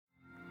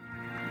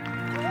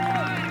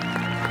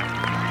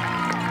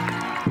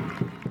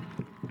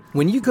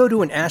When you go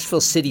to an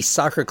Asheville City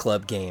Soccer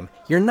Club game,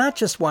 you're not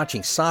just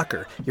watching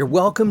soccer, you're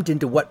welcomed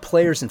into what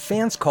players and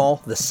fans call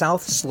the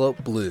South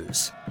Slope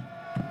Blues.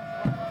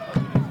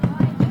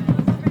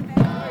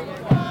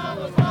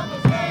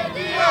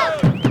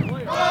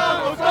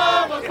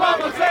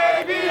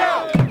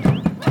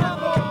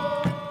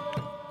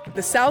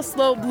 The South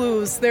Slope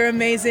Blues, they're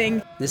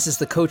amazing. This is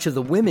the coach of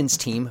the women's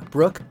team,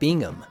 Brooke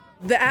Bingham.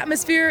 The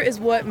atmosphere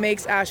is what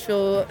makes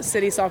Asheville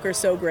City Soccer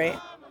so great.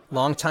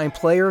 Longtime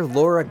player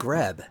Laura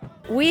Greb.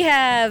 We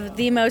have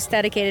the most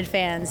dedicated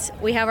fans.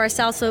 We have our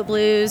South Slope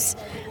Blues.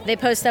 They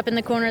post up in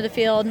the corner of the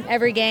field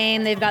every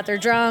game. They've got their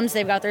drums,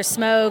 they've got their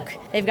smoke,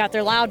 they've got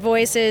their loud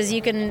voices.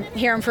 You can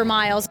hear them for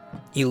miles.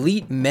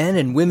 Elite men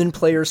and women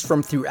players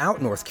from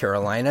throughout North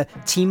Carolina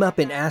team up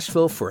in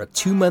Asheville for a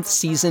 2-month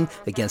season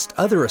against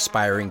other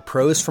aspiring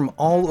pros from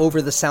all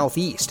over the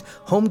Southeast.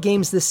 Home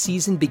games this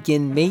season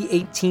begin May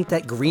 18th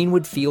at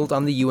Greenwood Field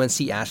on the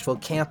UNC Asheville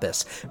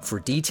campus. For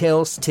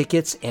details,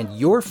 tickets, and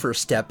your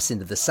first steps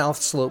into the South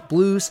Slope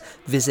Blues,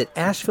 visit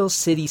Asheville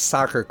City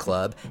Soccer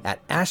Club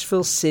at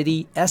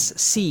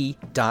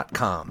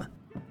ashevillecitysc.com.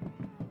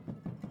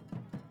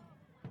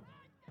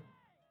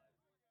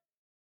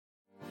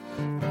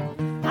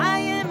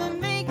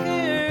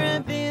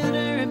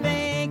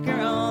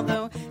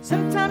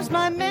 Sometimes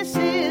my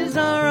messes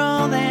are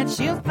all that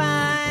you'll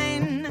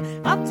find.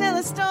 I'll tell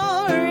a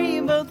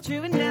story, both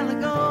true and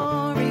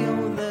allegory.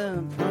 Oh,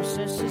 the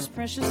process is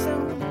precious,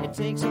 so it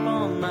takes up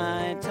all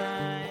my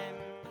time.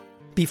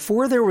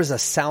 Before there was a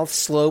South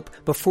Slope,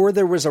 before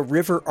there was a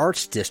River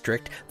Arts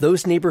District,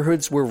 those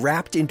neighborhoods were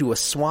wrapped into a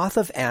swath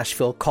of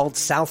Asheville called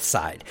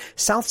Southside.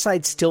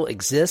 Southside still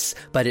exists,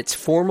 but its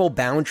formal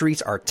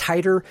boundaries are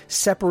tighter,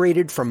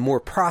 separated from more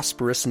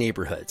prosperous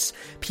neighborhoods.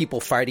 People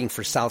fighting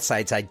for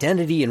Southside's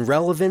identity and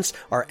relevance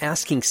are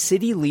asking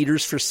city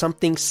leaders for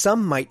something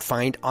some might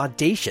find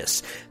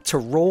audacious: to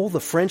roll the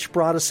French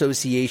Broad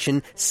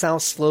Association,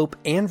 South Slope,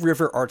 and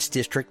River Arts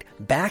District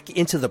back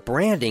into the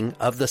branding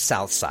of the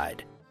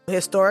Southside.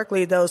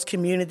 Historically, those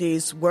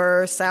communities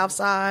were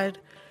Southside,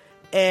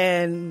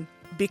 and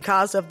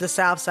because of the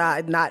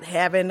Southside not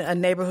having a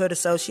neighborhood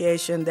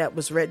association that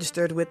was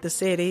registered with the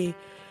city,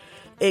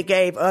 it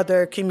gave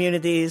other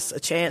communities a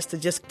chance to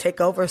just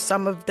take over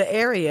some of the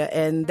area,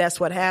 and that's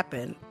what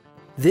happened.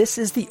 This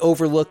is The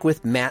Overlook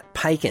with Matt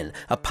Peiken,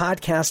 a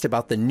podcast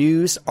about the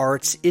news,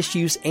 arts,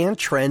 issues, and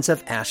trends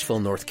of Asheville,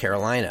 North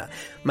Carolina.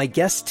 My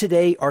guests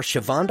today are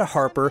Shavonda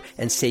Harper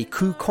and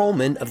Sekou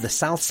Coleman of the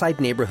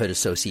Southside Neighborhood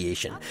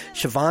Association.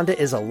 Shavonda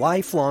is a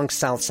lifelong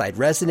Southside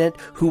resident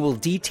who will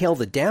detail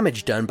the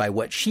damage done by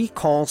what she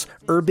calls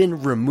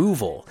urban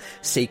removal.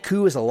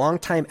 Sekou is a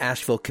longtime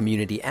Asheville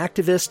community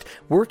activist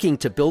working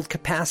to build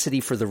capacity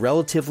for the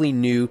relatively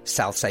new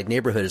Southside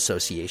Neighborhood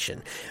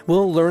Association.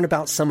 We'll learn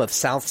about some of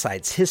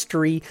Southside's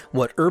history,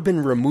 what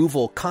urban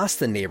removal cost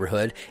the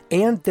neighborhood,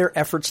 and their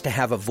efforts to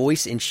have a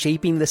voice in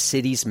shaping the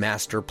city's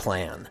master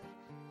plan.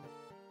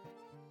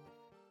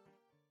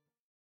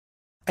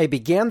 I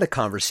began the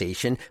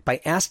conversation by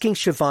asking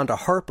Shavonda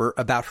Harper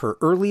about her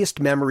earliest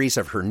memories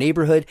of her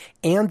neighborhood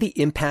and the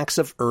impacts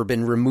of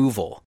urban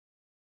removal.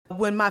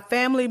 When my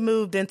family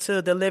moved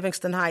into the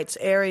Livingston Heights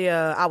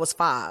area, I was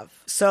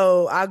 5.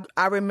 So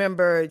I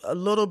remember a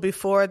little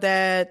before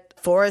that,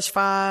 4-ish,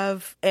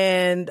 5,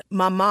 and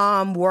my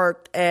mom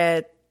worked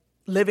at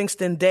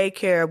Livingston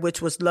Daycare,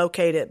 which was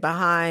located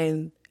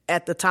behind,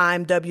 at the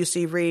time,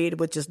 W.C. Reed,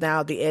 which is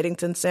now the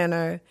Eddington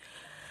Center.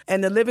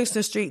 And the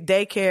Livingston Street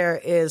Daycare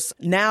is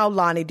now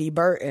Lonnie D.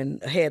 Burton,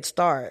 Head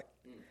Start.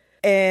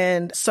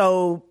 And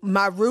so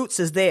my roots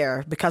is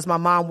there because my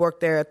mom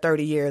worked there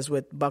 30 years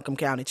with Buncombe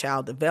County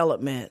Child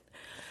Development.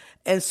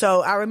 And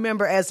so I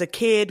remember as a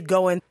kid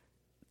going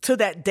to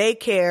that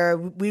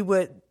daycare, we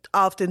would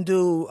often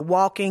do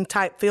walking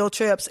type field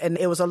trips, and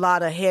it was a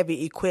lot of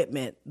heavy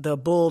equipment, the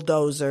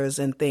bulldozers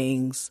and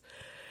things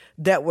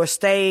that were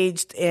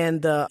staged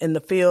in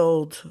the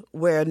field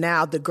where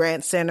now the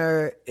Grant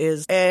Center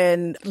is,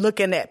 and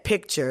looking at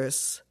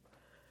pictures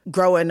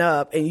growing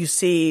up, and you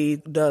see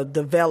the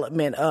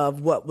development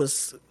of what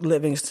was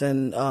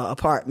Livingston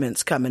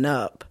apartments coming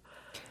up.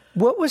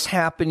 What was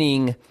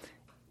happening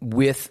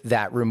with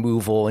that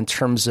removal in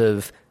terms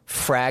of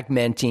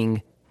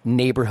fragmenting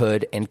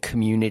neighborhood and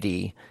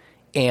community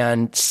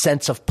and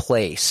sense of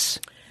place?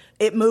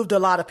 It moved a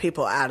lot of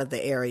people out of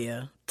the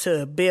area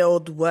to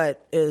build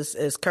what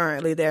is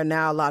currently there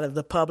now, a lot of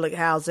the public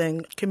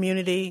housing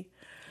community.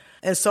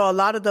 And so a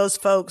lot of those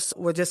folks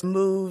were just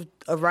moved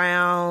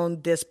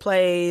around,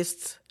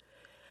 displaced.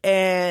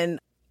 And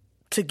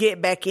to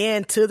get back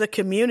into the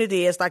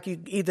community, it's like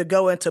you either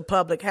go into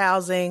public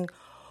housing,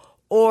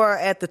 or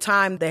at the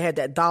time they had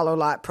that dollar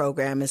lot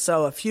program. And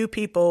so a few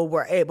people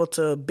were able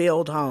to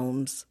build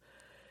homes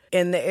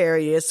in the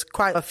area. It's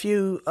quite a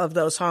few of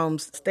those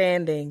homes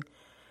standing.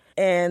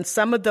 And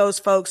some of those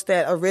folks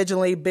that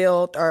originally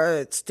built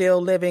are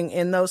still living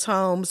in those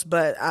homes,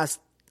 but I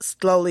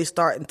slowly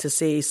starting to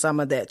see some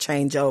of that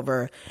change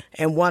over.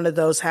 And one of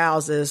those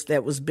houses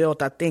that was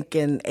built, I think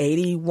in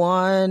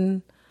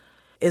 81,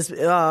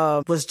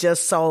 was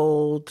just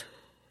sold.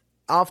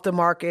 off the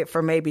market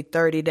for maybe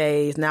 30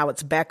 days. Now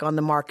it's back on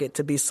the market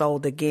to be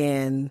sold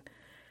again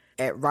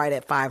right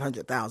at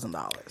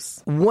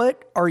 $500,000.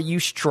 What are you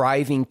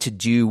striving to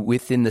do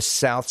within the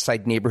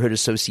Southside Neighborhood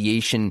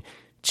Association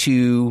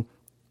to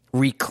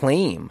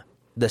reclaim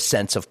the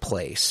sense of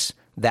place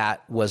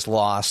that was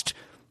lost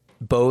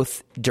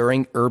both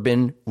during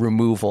urban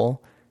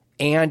removal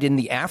and in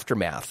the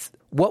aftermath?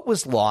 What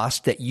was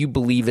lost that you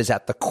believe is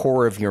at the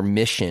core of your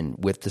mission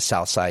with the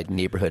Southside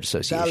Neighborhood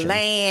Association?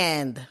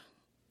 The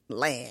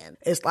land.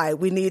 It's like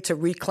we need to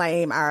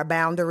reclaim our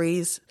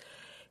boundaries.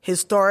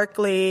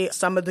 Historically,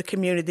 some of the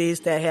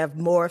communities that have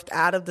morphed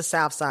out of the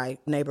Southside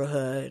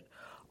neighborhood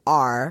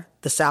are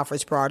the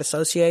Southridge Broad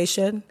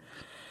Association,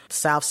 the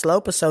South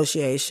Slope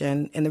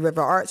Association, and the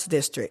River Arts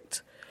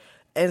District.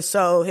 And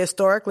so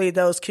historically,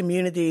 those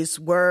communities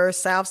were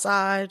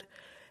Southside,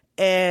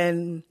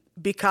 and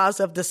because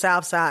of the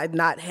Southside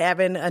not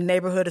having a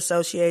neighborhood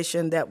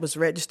association that was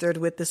registered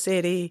with the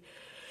city,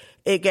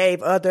 it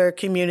gave other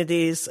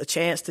communities a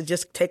chance to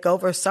just take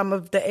over some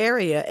of the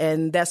area,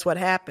 and that's what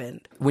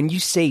happened. When you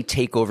say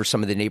take over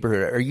some of the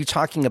neighborhood, are you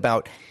talking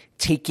about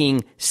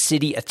taking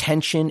city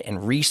attention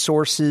and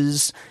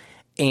resources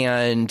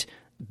and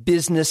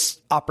business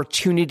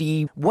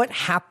opportunity? What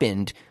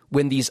happened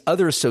when these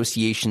other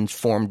associations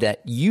formed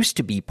that used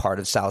to be part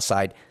of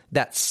Southside,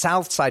 that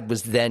Southside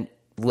was then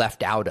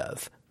left out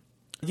of?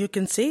 You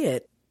can see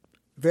it.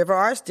 River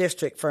Arts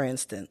District, for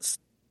instance.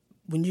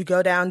 When you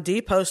go down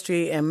Depot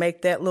Street and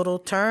make that little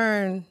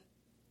turn,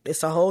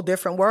 it's a whole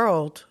different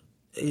world.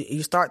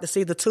 You start to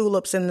see the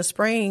tulips in the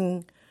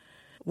spring,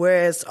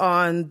 whereas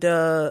on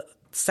the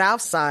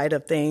south side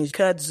of things,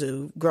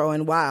 kudzu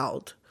growing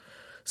wild.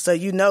 So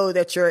you know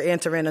that you're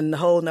entering a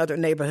whole nother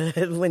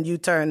neighborhood when you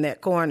turn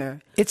that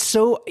corner. It's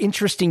so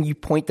interesting you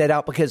point that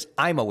out because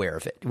I'm aware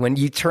of it. When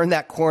you turn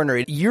that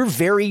corner, you're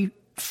very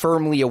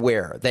firmly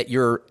aware that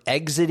you're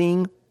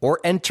exiting or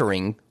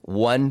entering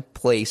one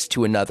place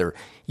to another.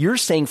 You're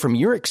saying from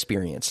your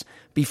experience,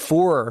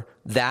 before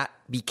that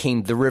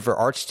became the River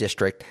Arts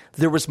District,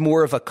 there was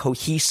more of a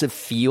cohesive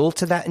feel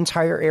to that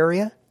entire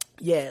area?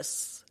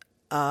 Yes.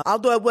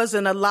 Although it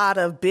wasn't a lot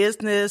of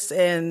business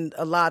and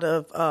a lot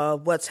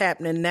of what's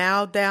happening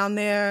now down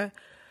there,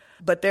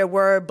 but there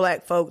were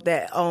Black folk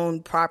that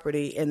owned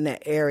property in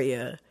that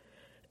area.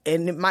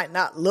 And it might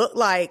not look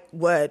like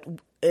what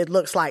it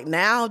looks like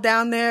now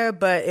down there,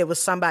 but it was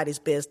somebody's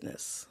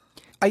business.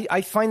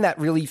 I find that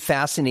really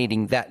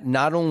fascinating that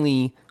not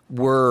only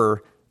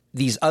were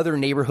these other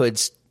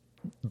neighborhoods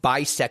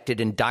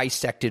bisected and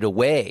dissected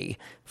away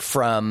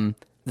from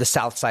the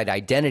Southside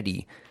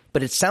identity,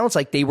 but it sounds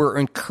like they were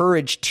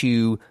encouraged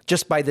to,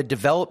 just by the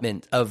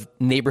development of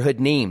neighborhood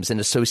names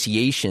and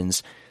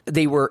associations,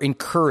 they were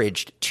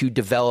encouraged to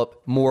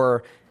develop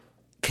more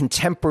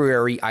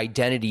contemporary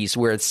identities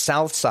where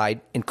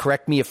Southside, and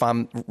correct me if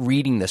I'm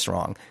reading this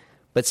wrong,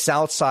 but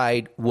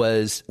Southside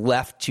was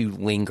left to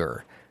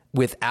linger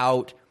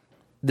without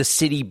the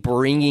city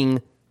bringing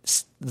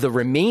the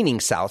remaining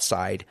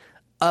Southside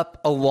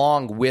up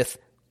along with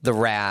the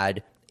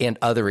RAD and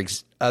other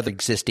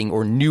existing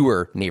or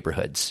newer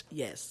neighborhoods.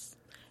 Yes.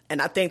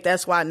 And I think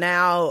that's why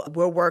now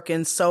we're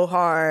working so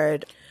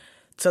hard.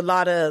 It's a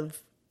lot of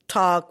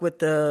talk with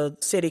the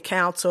city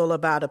council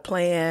about a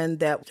plan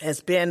that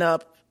has been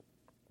up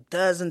a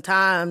dozen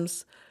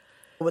times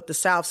with the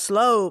South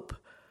Slope.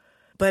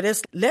 But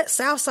it's let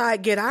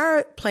Southside get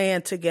our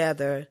plan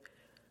together.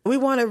 We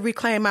want to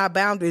reclaim our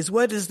boundaries.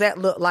 What does that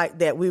look like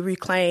that we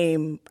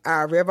reclaim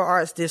our River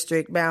Arts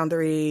District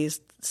boundaries,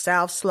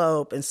 South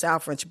Slope and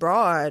Southridge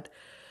Broad,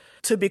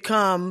 to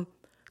become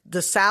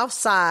the South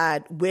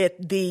Side with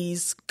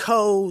these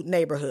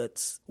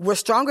co-neighborhoods? We're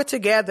stronger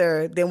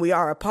together than we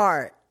are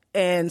apart.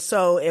 And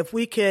so if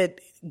we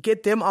could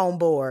get them on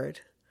board,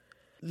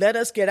 let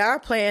us get our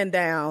plan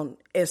down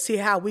and see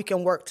how we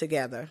can work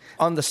together.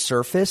 On the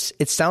surface,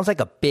 it sounds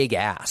like a big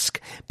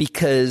ask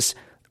because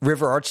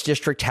River Arts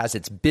District has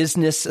its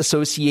business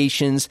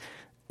associations.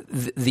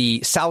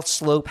 The South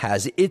Slope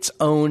has its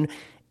own.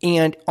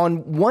 And on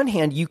one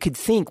hand, you could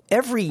think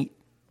every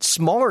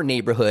smaller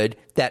neighborhood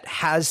that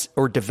has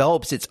or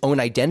develops its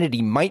own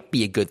identity might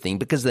be a good thing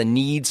because the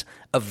needs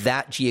of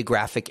that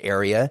geographic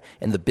area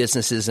and the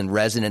businesses and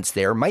residents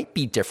there might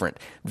be different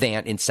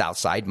than in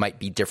Southside, might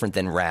be different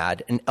than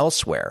RAD and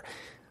elsewhere.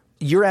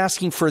 You're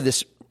asking for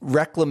this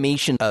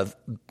reclamation of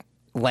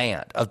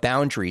land, of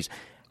boundaries.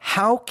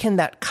 How can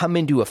that come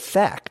into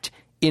effect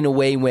in a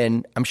way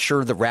when I'm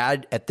sure the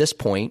RAD at this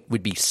point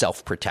would be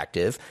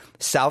self-protective,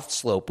 South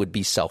Slope would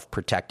be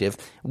self-protective?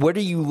 What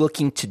are you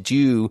looking to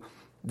do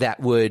that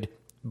would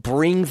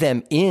bring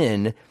them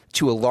in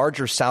to a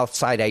larger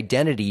Southside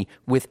identity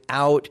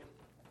without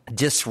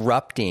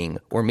disrupting,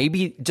 or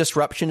maybe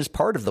disruption is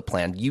part of the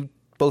plan, you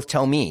both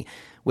tell me,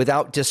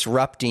 without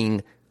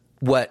disrupting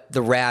what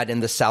the RAD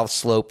and the South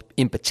Slope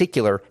in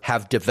particular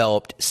have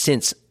developed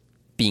since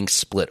being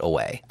split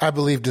away? I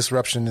believe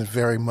disruption is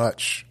very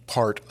much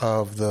part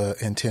of the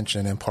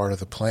intention and part of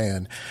the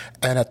plan.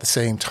 And at the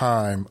same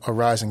time, a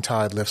rising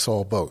tide lifts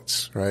all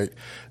boats, right?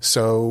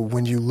 So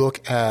when you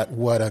look at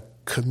what a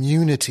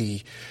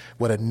community,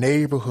 what a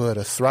neighborhood,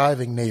 a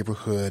thriving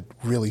neighborhood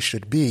really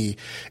should be,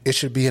 it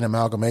should be an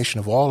amalgamation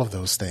of all of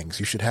those things.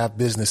 You should have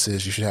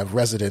businesses, you should have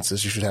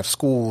residences, you should have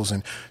schools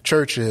and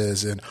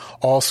churches and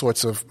all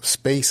sorts of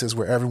spaces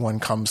where everyone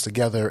comes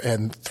together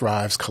and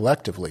thrives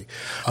collectively.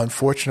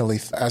 Unfortunately,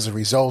 as a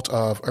result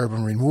of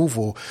urban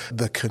renewal,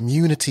 the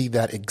community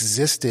that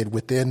existed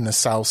within the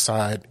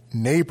Southside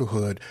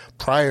neighborhood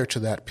prior to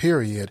that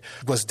period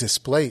was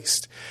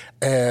displaced.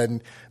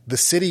 And the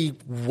city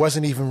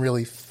wasn't even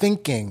really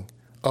thinking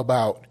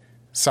about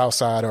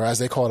Southside, or as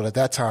they called it at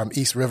that time,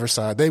 East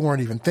Riverside. They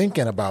weren't even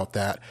thinking about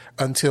that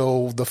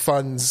until the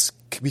funds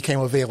became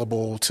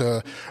available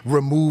to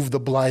remove the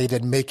blight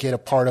and make it a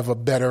part of a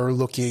better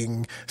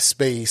looking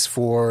space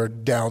for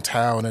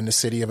downtown and the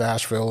city of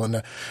Asheville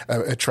and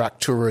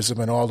attract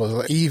tourism and all of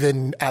that.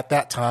 Even at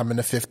that time in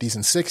the 50s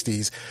and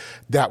 60s,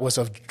 that was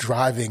a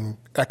driving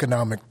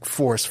economic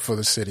force for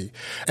the city.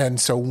 And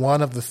so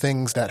one of the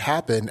things that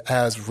happened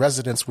as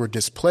residents were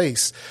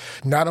displaced,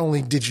 not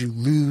only did you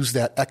lose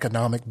that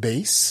economic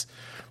base,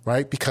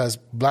 right? Because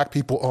black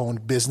people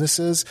owned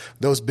businesses.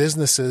 Those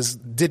businesses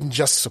didn't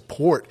just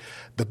support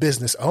the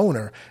business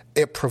owner.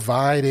 It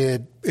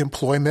provided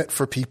employment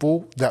for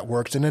people that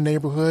worked in the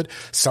neighborhood.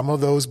 Some of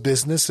those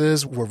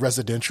businesses were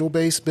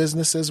residential-based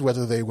businesses,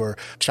 whether they were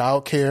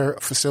child care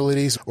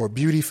facilities or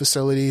beauty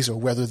facilities or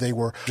whether they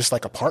were just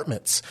like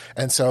apartments.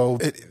 And so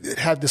it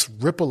had this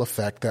ripple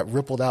effect that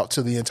rippled out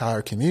to the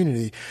entire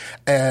community.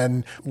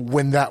 And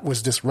when that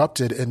was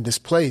disrupted and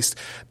displaced,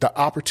 the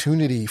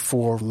opportunity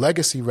for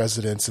legacy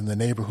residents in the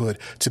neighborhood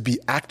to be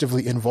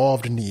actively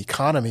involved in the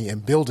economy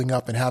and building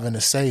up and having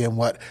a say in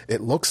what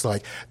it looks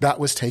like, that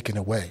was taken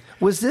away.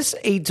 Was this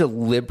a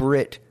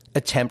deliberate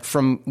attempt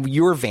from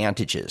your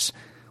vantages?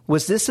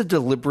 Was this a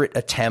deliberate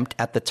attempt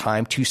at the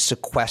time to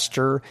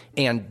sequester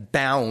and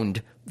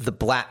bound the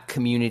black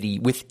community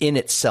within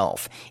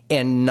itself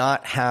and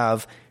not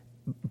have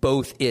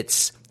both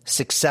its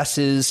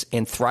successes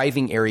and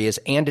thriving areas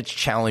and its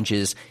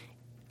challenges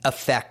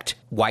affect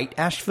white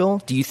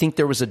Asheville? Do you think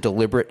there was a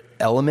deliberate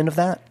element of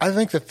that? I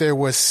think that there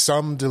was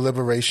some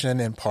deliberation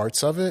in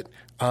parts of it.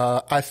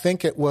 I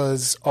think it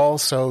was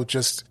also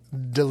just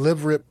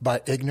deliberate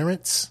by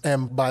ignorance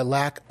and by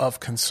lack of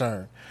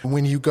concern.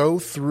 When you go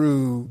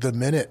through the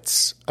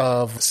minutes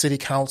of city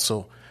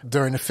council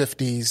during the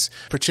 50s,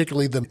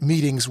 particularly the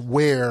meetings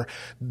where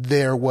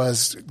there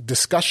was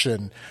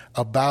discussion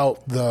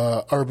about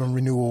the urban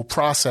renewal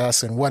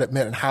process and what it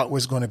meant and how it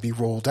was going to be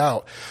rolled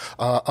out.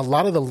 A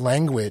lot of the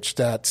language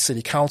that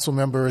city council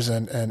members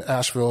and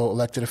Asheville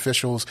elected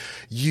officials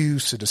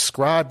used to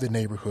describe the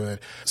neighborhood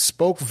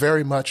spoke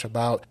very much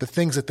about the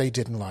things that they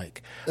didn't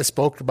like. It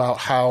spoke about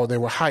how there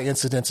were high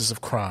incidences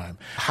of crime,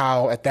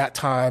 how at that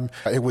time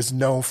it was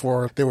known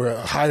for there were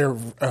higher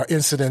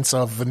incidents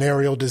of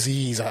venereal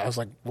disease. I was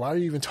like, why are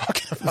you even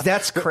talking about that?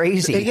 That's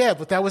crazy. Yeah,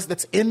 but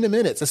that's in the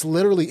minutes. It's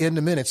literally in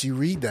the minutes. You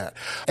read that.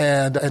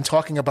 And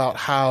talking about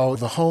how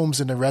the homes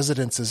and the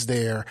residences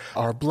there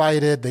are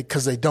blighted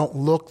because they don't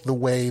look the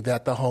way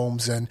that the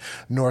homes in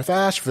North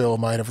Asheville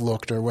might have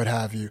looked or what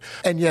have you.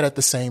 And yet at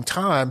the same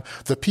time,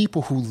 the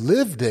people who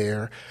lived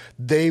there,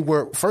 they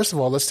were, first of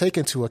all, let's take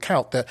into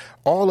account that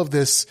all of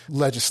this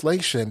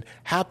legislation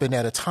happened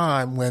at a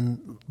time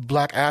when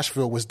Black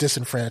Asheville was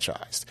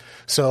disenfranchised.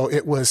 So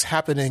it was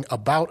happening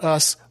about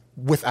us,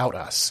 without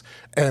us.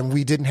 And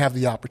we didn't have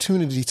the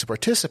opportunity to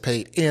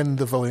participate in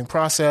the voting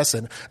process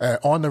and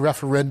on the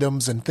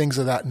referendums and things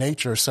of that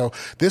nature. So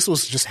this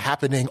was just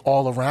happening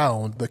all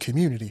around the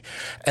community.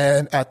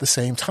 And at the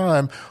same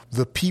time,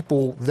 the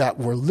people that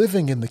were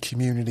living in the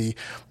community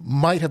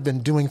might have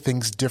been doing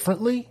things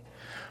differently,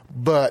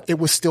 but it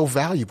was still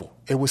valuable.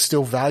 It was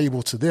still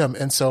valuable to them.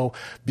 And so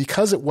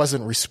because it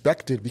wasn't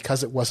respected,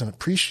 because it wasn't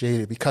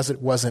appreciated, because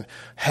it wasn't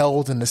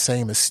held in the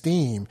same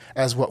esteem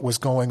as what was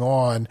going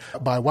on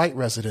by white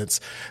residents,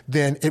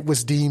 then it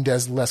was deemed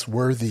as less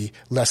worthy,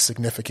 less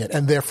significant,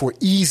 and therefore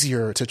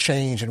easier to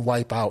change and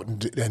wipe out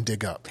and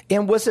dig up.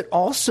 And was it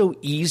also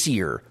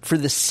easier for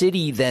the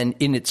city then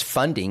in its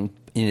funding,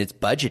 in its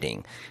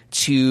budgeting,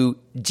 to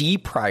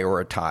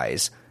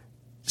deprioritize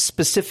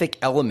specific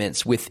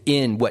elements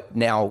within what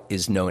now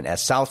is known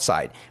as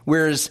Southside?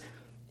 Whereas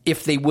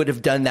if they would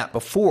have done that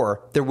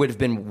before, there would have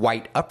been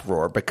white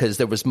uproar because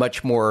there was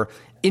much more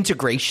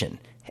integration,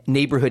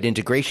 neighborhood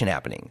integration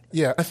happening.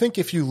 Yeah, I think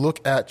if you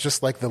look at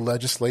just like the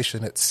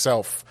legislation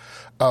itself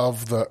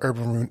of the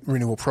urban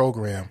renewal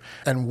program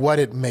and what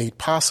it made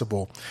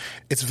possible,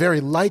 it's very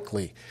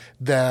likely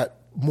that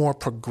more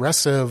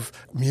progressive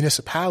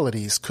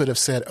municipalities could have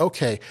said,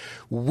 okay,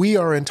 we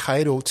are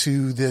entitled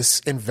to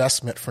this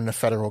investment from the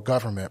federal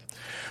government.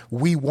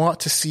 We want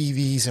to see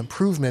these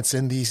improvements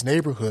in these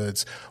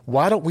neighborhoods.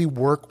 Why don't we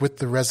work with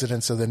the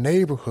residents of the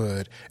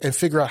neighborhood and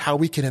figure out how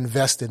we can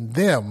invest in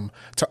them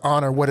to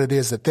honor what it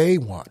is that they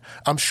want?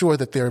 I'm sure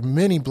that there are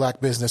many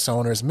black business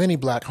owners, many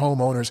black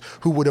homeowners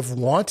who would have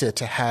wanted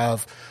to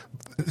have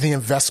the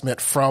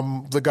investment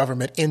from the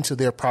government into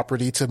their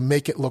property to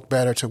make it look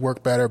better, to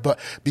work better. But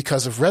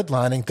because of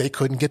redlining, they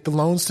couldn't get the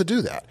loans to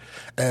do that.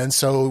 And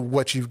so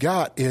what you've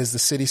got is the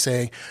city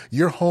saying,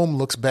 your home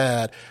looks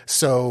bad,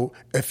 so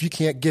if you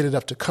can't get it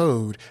up to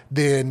code,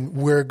 then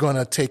we're going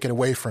to take it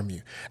away from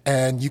you.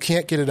 And you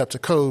can't get it up to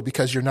code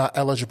because you're not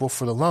eligible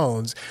for the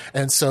loans.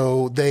 And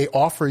so they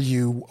offer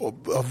you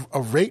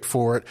a rate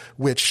for it,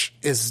 which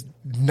is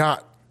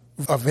not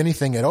of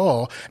anything at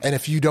all. And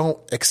if you don't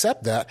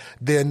accept that,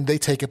 then they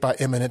take it by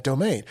eminent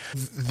domain.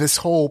 This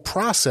whole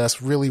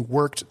process really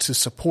worked to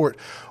support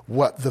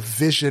what the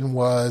vision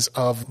was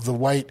of the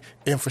white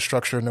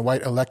infrastructure and the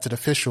white elected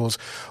officials,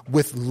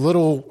 with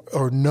little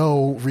or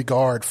no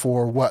regard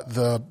for what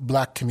the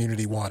black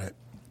community wanted.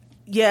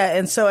 Yeah,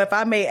 and so if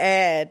I may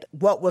add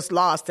what was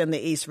lost in the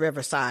East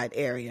Riverside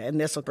area, and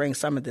this will bring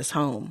some of this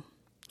home.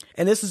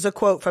 And this is a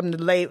quote from the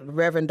late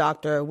Reverend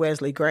Dr.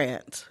 Wesley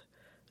Grant,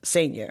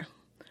 Sr.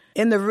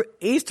 In the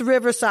East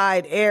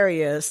Riverside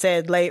area,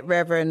 said late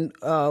Reverend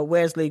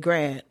Wesley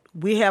Grant,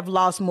 we have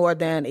lost more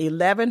than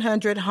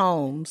 1,100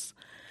 homes,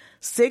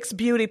 6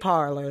 beauty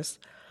parlors,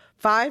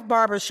 5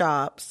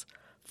 barbershops,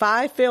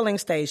 5 filling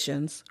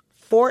stations,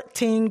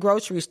 14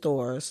 grocery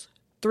stores,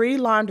 3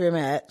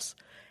 laundromats,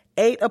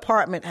 8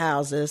 apartment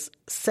houses,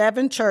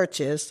 7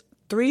 churches,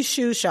 3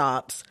 shoe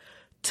shops,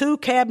 2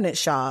 cabinet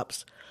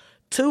shops,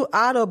 2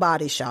 auto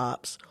body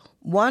shops,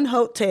 1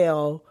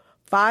 hotel,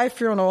 5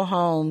 funeral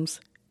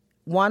homes,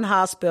 1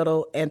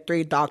 hospital, and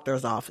 3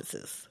 doctor's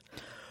offices.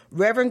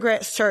 Reverend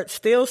Grant's church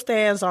still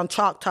stands on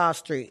Choctaw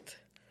Street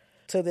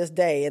to this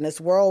day, and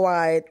it's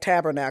Worldwide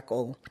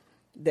Tabernacle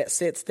that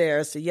sits there.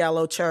 It's a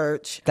yellow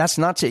church. That's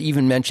not to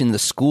even mention the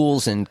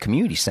schools and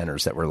community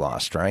centers that were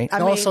lost, right?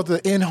 And also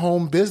the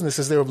in-home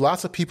businesses. There were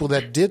lots of people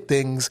that did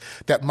things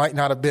that might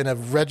not have been a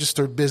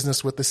registered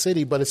business with the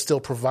city, but it still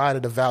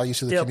provided a value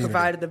to the community. Still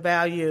provided the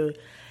value.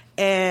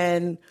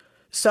 And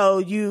so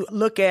you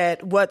look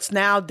at what's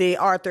now the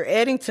Arthur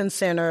Eddington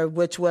Center,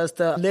 which was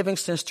the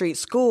Livingston Street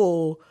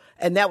School,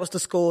 and that was the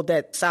school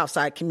that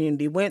Southside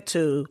community went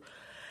to.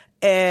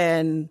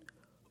 And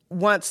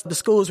once the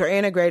schools were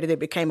integrated, it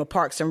became a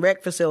Parks and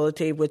Rec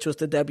facility, which was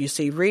the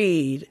W.C.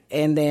 Reed,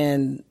 and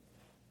then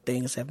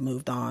things have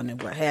moved on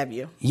and what have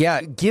you.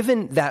 Yeah,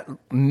 given that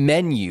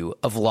menu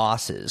of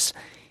losses,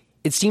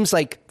 it seems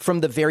like from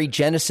the very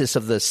genesis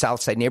of the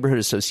Southside Neighborhood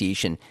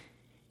Association,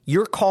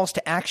 your calls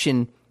to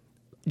action,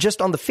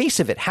 just on the face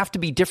of it, have to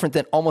be different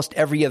than almost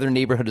every other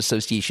neighborhood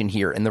association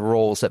here and the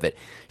roles of it.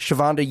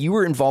 Shavonda, you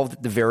were involved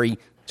at the very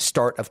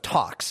start of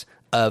talks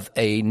of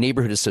a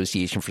neighborhood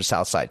association for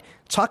Southside.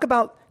 Talk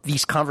about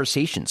these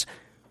conversations.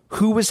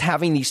 Who was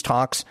having these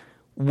talks?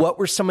 What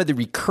were some of the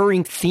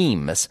recurring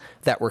themes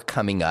that were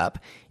coming up?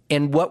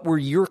 And what were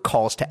your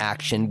calls to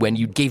action when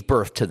you gave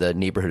birth to the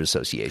neighborhood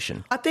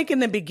association? I think in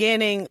the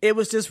beginning, it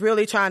was just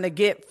really trying to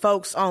get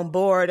folks on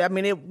board. I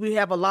mean, we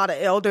have a lot of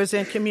elders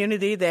in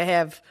community that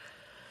have,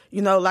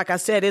 you know, like I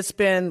said, it's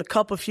been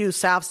a few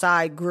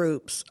Southside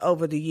groups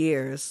over the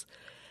years.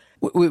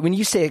 When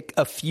you say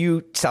a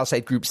few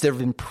Southside groups, there have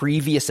been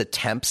previous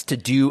attempts to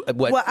do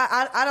what? Well,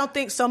 I don't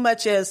think so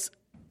much as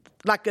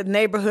like a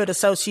neighborhood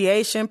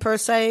association per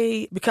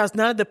se, because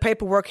none of the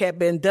paperwork had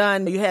been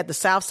done. You had the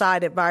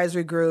Southside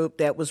Advisory Group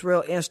that was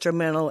real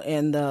instrumental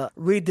in the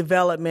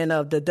redevelopment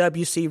of the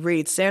W.C.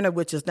 Reed Center,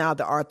 which is now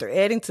the Arthur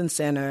Eddington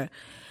Center.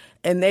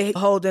 And they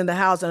holding the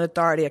Housing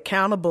Authority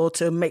accountable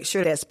to make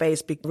sure that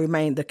space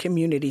remained the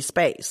community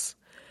space.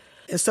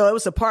 And so it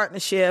was a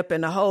partnership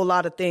and a whole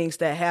lot of things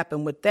that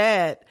happened with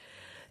that.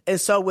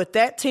 And so with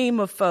that team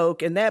of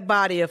folk and that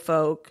body of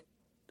folk,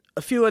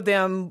 a few of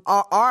them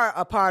are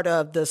a part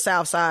of the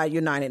Southside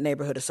United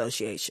Neighborhood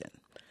Association.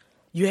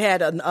 You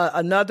had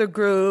another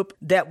group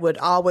that would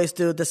always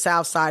do the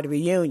Southside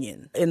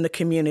reunion in the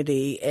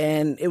community.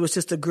 And it was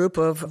just a group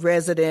of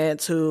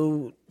residents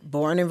who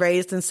born and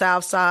raised in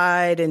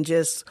Southside and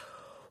just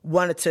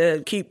wanted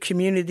to keep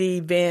community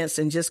events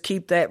and just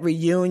keep that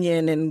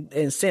reunion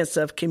and sense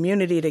of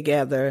community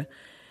together.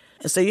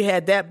 And so you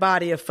had that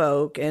body of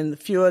folk, and a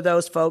few of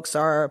those folks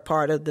are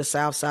part of the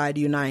Southside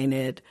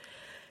United.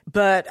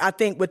 But I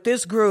think with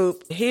this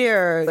group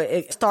here,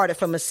 it started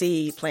from a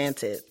seed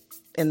planted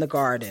in the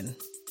garden.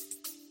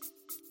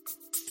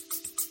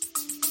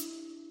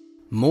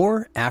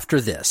 More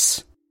after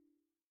this.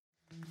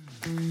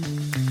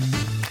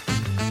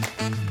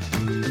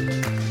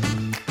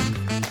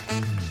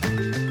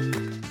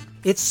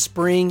 It's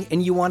spring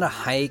and you want to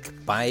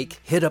hike, bike,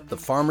 hit up the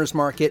farmer's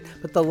market,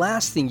 but the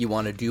last thing you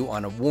want to do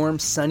on a warm,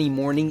 sunny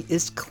morning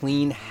is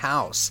clean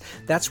house.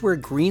 That's where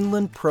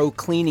Greenland Pro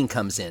Cleaning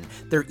comes in.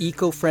 They're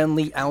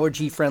eco-friendly,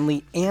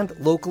 allergy-friendly, and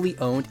locally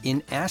owned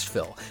in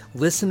Asheville.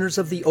 Listeners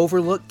of The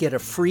Overlook get a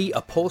free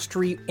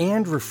upholstery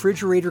and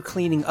refrigerator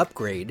cleaning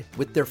upgrade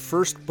with their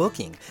first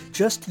booking.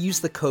 Just use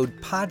the code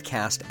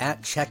PODCAST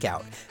at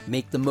checkout.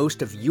 Make the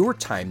most of your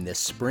time this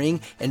spring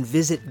and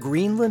visit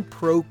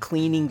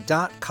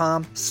greenlandprocleaning.com/overlook.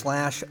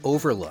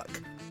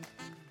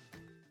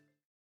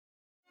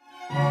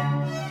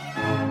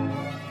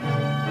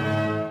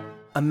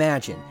 A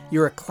Imagine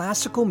you're a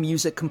classical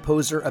music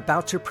composer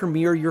about to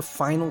premiere your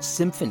final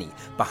symphony.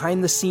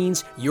 Behind the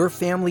scenes, your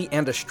family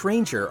and a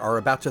stranger are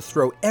about to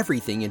throw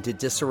everything into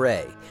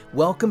disarray.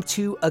 Welcome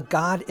to A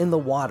God in the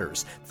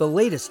Waters, the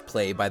latest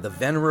play by the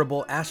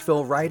venerable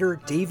Asheville writer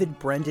David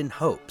Brendan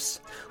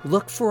Hopes.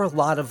 Look for a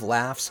lot of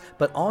laughs,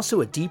 but also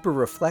a deeper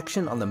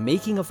reflection on the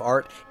making of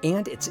art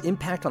and its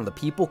impact on the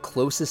people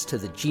closest to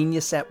the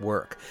genius at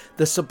work.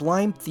 The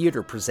Sublime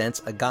Theater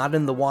presents A God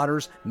in the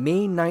Waters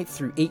May 9th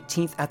through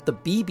 18th at the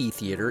BB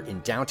Theater in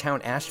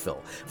downtown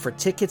Asheville. For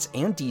tickets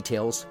and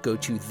details, go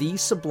to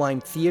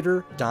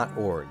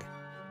thesublimetheater.org.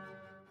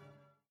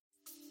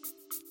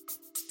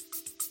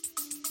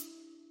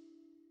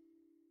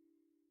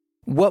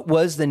 What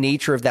was the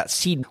nature of that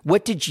seed?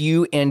 What did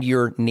you and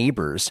your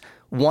neighbors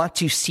want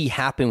to see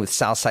happen with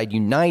Southside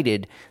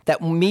United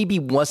that maybe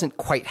wasn't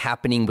quite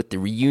happening with the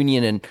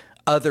reunion and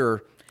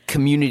other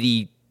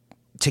community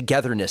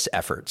togetherness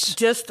efforts?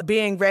 Just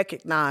being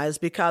recognized,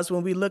 because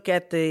when we look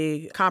at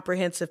the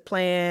comprehensive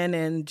plan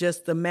and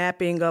just the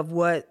mapping of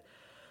what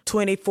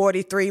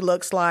 2043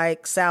 looks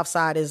like,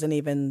 Southside isn't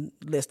even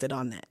listed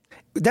on that.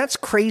 That's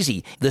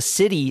crazy. The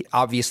city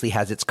obviously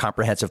has its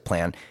comprehensive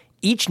plan.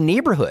 Each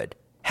neighborhood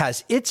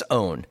has its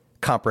own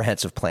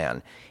comprehensive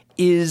plan.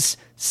 Is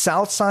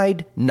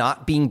Southside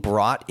not being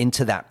brought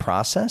into that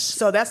process?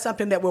 So that's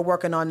something that we're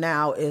working on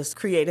now, is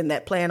creating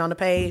that plan on the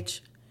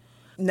page.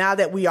 Now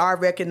that we are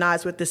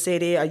recognized with the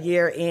city a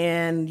year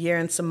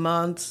in some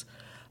months,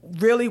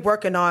 really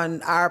working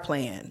on our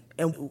plan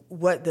and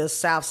what does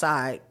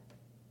Southside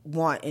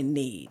want and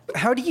need.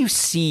 How do you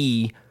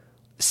see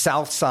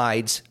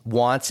Southside's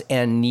wants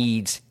and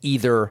needs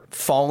either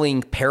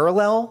falling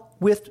parallel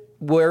with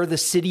where the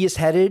city is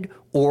headed,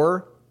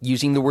 or,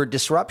 using the word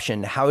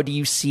disruption, how do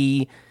you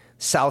see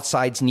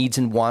Southside's needs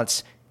and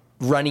wants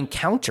running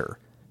counter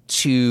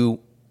to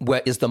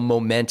what is the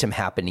momentum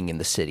happening in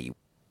the city?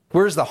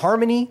 Where's the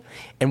harmony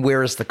and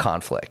where is the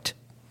conflict?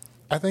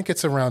 I think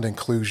it's around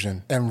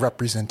inclusion and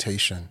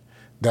representation.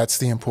 That's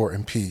the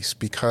important piece,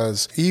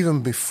 because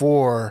even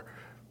before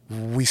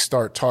we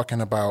start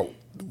talking about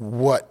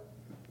what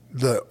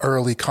the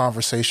early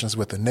conversations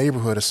with the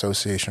neighborhood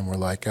association were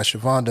like, as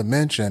Shavonda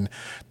mentioned,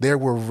 there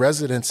were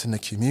residents in the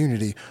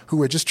community who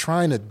were just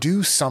trying to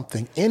do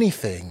something,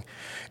 anything,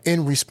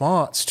 in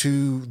response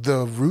to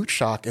the root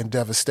shock and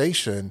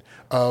devastation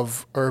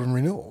of urban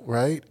renewal,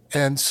 right?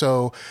 And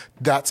so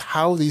that's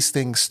how these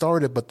things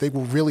started, but they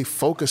were really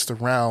focused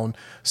around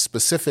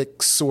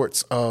specific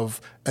sorts of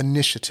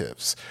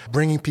initiatives,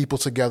 bringing people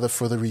together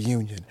for the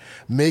reunion,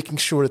 making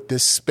sure that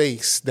this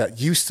space that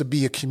used to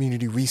be a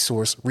community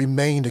resource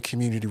remained a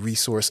community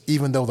resource,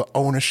 even though the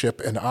ownership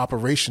and the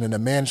operation and the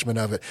management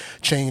of it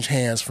changed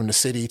hands from the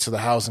city to the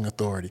housing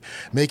authority,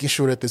 making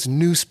sure that this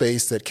new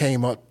space that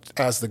came up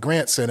as the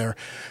Grant Center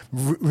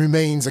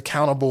remains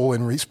accountable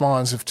and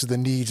responsive to the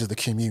needs of the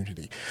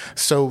community.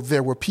 So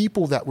there were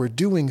people that were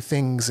doing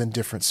things in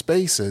different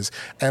spaces,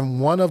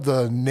 and one of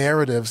the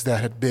narratives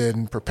that had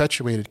been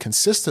perpetuated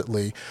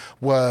consistently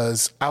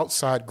was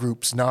outside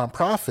groups,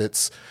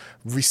 nonprofits,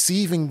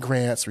 receiving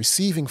grants,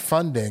 receiving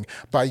funding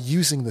by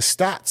using the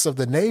stats of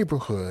the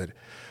neighborhood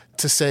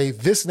to say,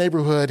 this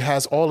neighborhood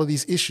has all of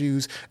these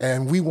issues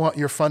and we want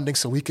your funding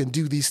so we can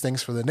do these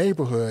things for the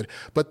neighborhood.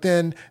 But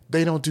then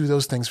they don't do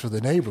those things for the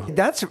neighborhood.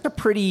 That's a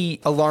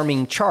pretty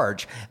alarming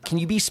charge. Can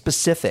you be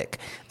specific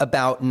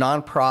about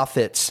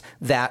nonprofits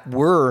that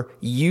were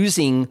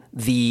using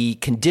the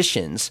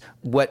conditions,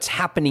 what's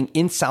happening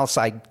in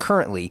Southside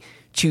currently,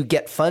 to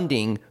get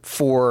funding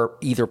for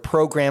either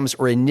programs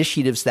or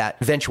initiatives that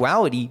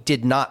eventuality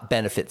did not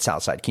benefit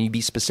Southside? Can you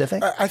be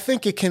specific? I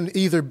think it can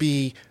either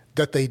be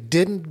that they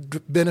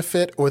didn't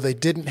benefit or they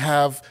didn't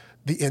have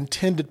the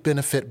intended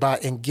benefit by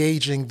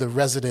engaging the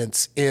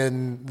residents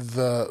in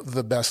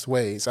the best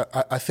ways.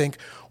 I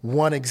think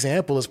one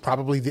example is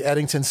probably the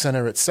Eddington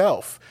Center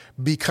itself,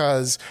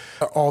 because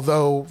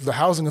although the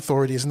Housing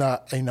Authority is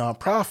not a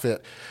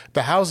nonprofit,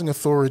 the Housing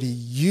Authority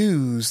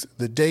used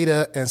the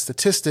data and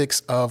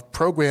statistics of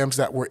programs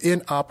that were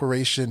in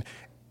operation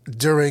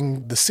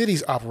during the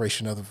city's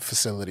operation of the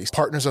facilities.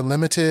 Partners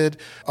Unlimited,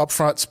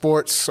 Upfront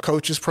Sports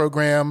Coaches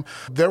Program.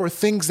 There were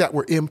things that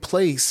were in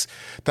place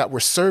that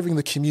were serving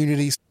the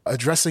communities,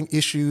 addressing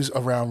issues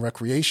around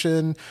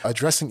recreation,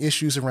 addressing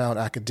issues around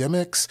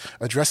academics,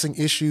 addressing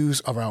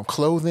issues around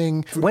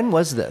clothing. When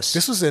was this?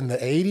 This was in the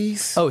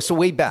 80s. Oh, so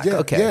way back. Yeah,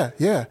 okay.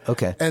 Yeah.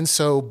 Okay. And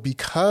so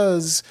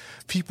because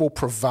people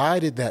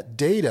provided that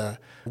data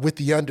with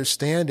the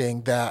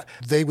understanding that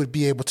they would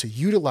be able to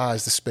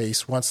utilize the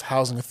space once the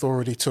Housing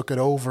Authority took it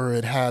over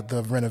and had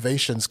the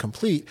renovations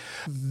complete,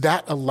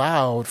 that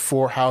allowed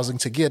for housing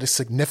to get a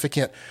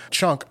significant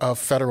chunk of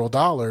federal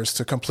dollars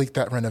to complete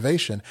that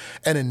renovation.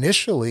 And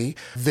initially, luckily,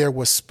 there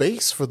was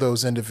space for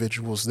those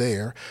individuals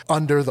there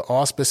under the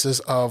auspices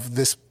of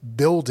this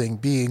building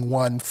being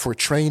one for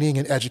training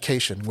and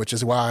education, which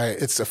is why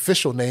its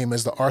official name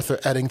is the Arthur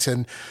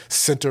Eddington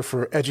Center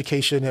for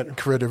Education and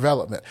Career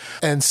Development.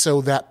 And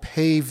so that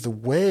paved the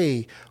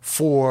way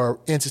for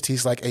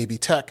entities like AB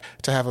Tech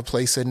to have a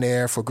place in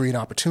there for green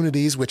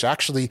opportunities, which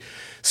actually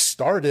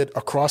started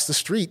across the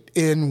street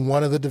in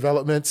one of the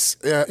developments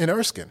in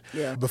Erskine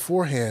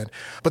beforehand.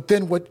 But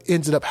then what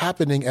ended up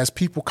happening as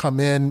people come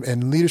in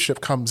and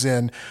leadership comes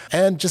in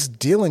and just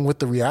dealing with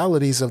the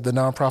realities of the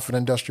nonprofit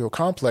industrial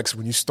complex,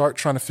 when you start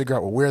trying to figure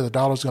out, well, where the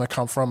dollar's going to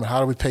come from and how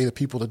do we pay the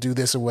people to do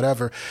this or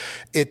whatever,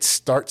 it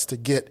starts to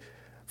get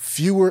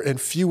fewer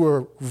and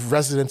fewer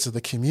residents of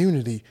the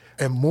community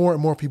and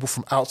more people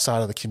from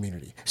outside of the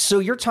community. So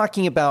you're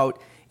talking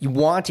about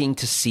wanting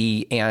to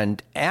see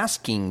and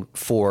asking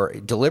for,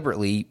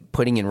 deliberately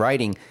putting in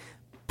writing,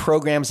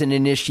 programs and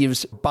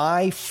initiatives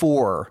by,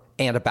 for,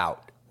 and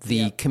about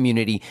the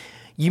community.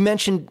 You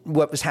mentioned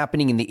what was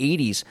happening in the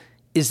 80s.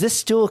 Is this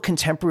still a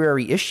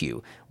contemporary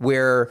issue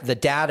where the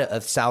data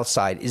of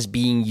Southside is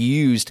being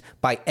used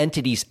by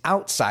entities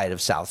outside of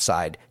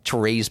Southside to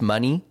raise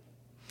money?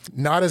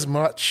 Not as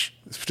much,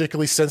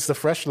 particularly since the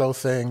Fresh Low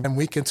thing, and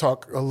we can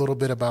talk a little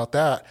bit about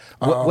that.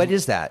 What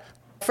is that?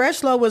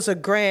 Fresh Low was a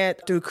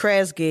grant through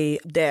Kresge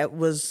that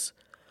was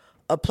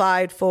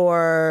applied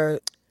for.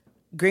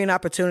 Green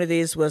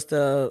Opportunities was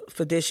the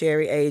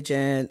fiduciary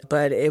agent,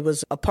 but it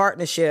was a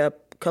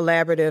partnership,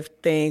 collaborative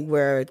thing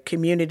where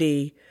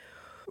community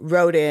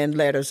wrote in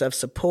letters of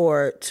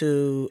support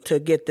to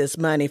get this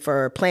money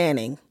for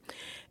planning.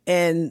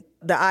 And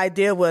the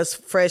idea was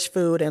fresh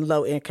food in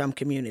low-income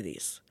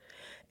communities.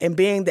 And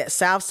being that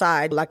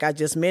Southside, like I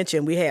just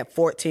mentioned, we had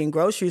 14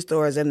 grocery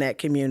stores in that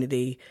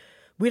community.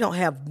 We don't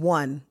have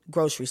one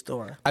grocery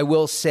store. I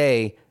will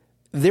say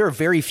there are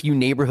very few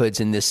neighborhoods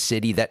in this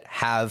city that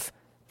have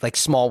like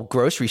small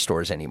grocery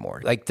stores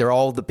anymore. Like they're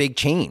all the big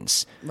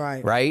chains.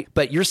 Right?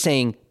 But you're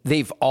saying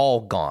they've all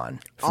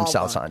gone from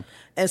Southside.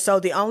 And so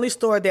the only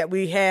store that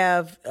we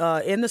have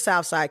in the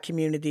Southside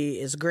community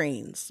is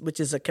Greens, which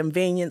is a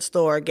convenience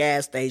store,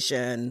 gas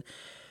station,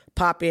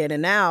 pop in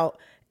and out.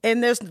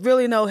 And there's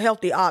really no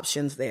healthy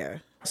options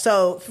there.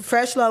 So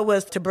Fresh Low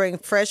was to bring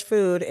fresh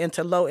food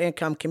into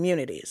low-income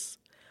communities.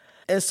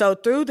 And so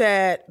through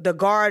that, the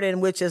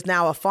garden, which is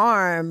now a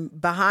farm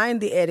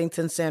behind the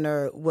Eddington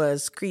Center,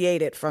 was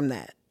created from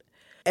that.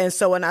 And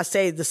so when I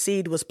say the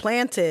seed was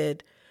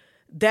planted,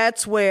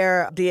 that's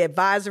where the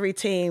advisory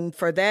team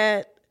for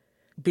that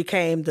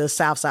became the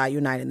Southside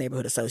United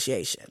Neighborhood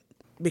Association.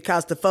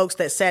 Because the folks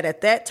that sat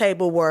at that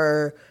table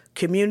were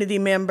community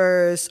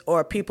members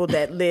or people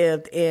that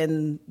lived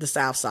in the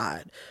South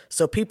Side.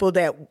 So people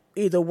that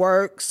either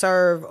work,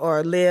 serve,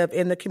 or live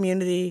in the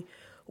community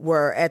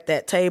were at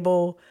that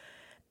table.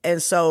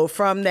 And so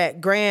from that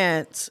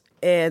grant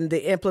and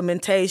the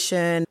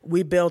implementation,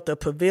 we built a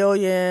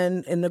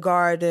pavilion in the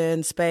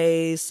garden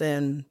space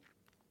and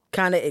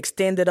kind of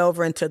extended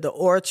over into the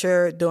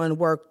orchard, doing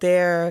work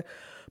there.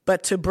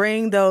 But to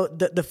bring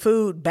the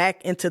food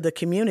back into the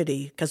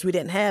community, because we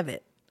didn't have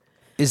it.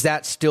 Is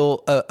that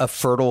still a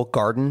fertile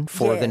garden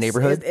for the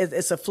neighborhood?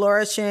 It's a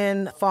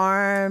flourishing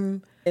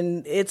farm,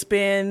 and it's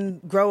been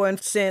growing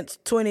since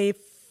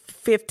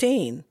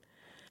 2015.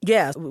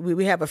 Yeah,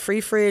 we have a free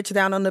fridge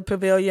down on the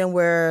pavilion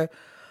where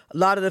a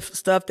lot of the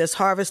stuff that's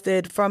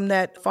harvested from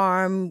that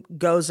farm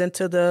goes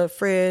into the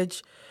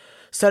fridge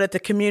so that the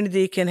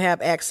community can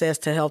have access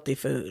to healthy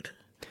food.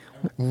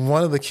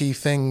 One of the key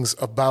things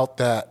about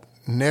that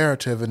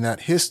narrative and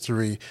that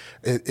history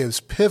is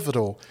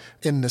pivotal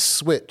in the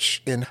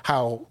switch in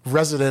how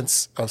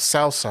residents of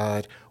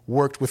Southside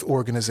worked with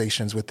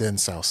organizations within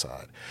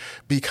Southside.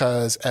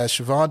 Because as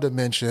Shavonda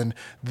mentioned,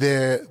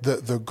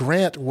 the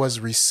grant was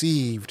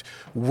received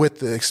with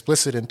the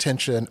explicit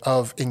intention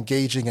of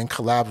engaging and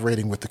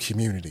collaborating with the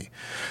community.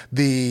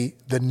 The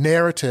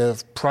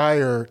narrative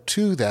prior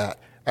to that,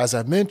 as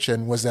I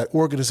mentioned, was that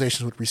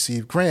organizations would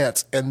receive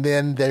grants and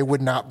then they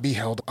would not be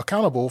held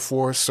accountable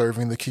for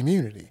serving the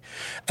community.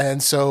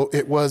 And so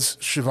it was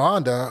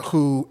Shavonda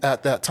who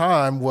at that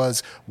time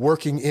was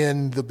working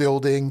in the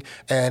building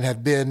and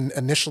had been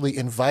initially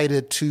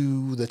invited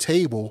to the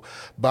table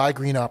by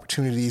Green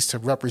Opportunities to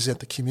represent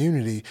the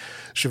community.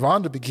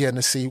 Shavonda began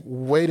to see,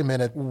 wait a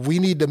minute, we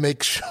need to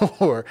make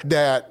sure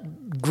that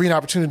Green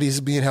Opportunities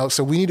is being held,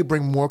 so we need to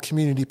bring more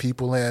community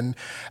people in.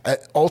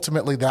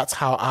 Ultimately, that's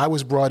how I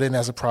was brought in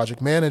as a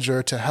project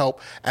manager to help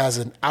as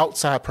an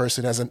outside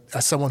person,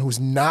 as someone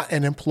who's not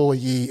an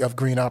employee of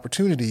Green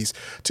Opportunities,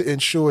 to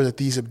ensure that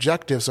these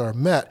objectives are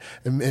met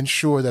and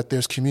ensure that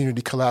there's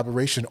community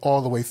collaboration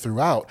all the way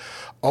throughout.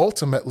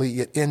 Ultimately,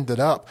 it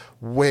ended up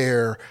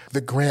where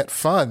the grant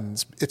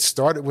funds, it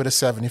started with a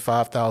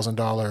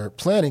 $75,000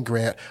 planning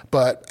grant,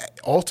 but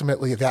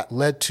ultimately that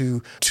led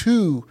to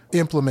 2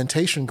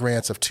 implementation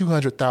grants of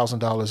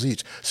 $200,000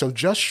 each. So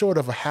just short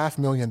of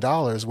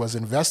 $500,000 was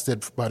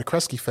invested by the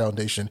Kresge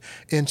Foundation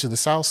into the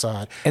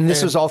Southside. And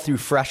this was all through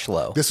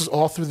Freshlow. This was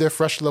all through their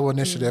Freshlow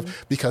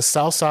initiative because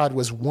Southside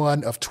was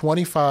one of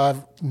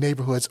 25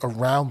 neighborhoods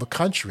around the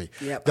country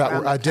that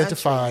were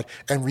identified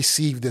and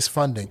received this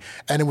funding.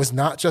 And it was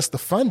not just the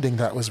funding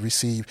that was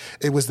received,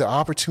 it was the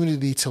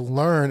opportunity to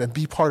learn and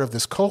be part of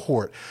this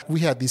cohort. We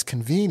had these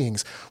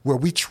convenings where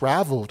we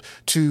traveled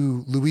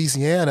to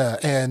Louisiana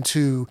and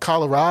to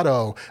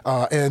Colorado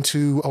and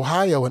to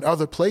Ohio and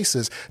other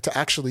places to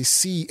actually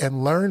see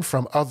and learn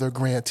from other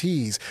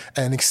grantees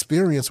and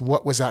experience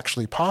what was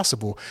actually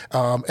possible.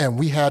 And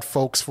we had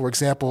folks, for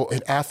example,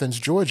 in Athens,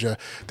 Georgia,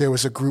 there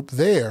was a group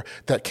there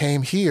that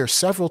came here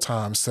several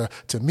times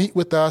to meet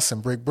with us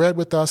and break bread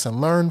with us and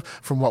learn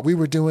from what we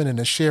were doing and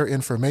to share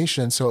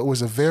information. So it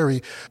was a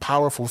very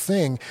powerful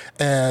thing.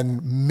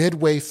 And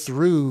midway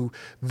through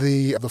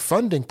the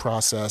funding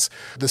process,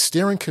 the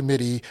steering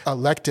committee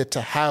elected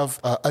to have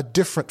a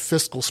different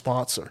fiscal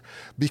sponsor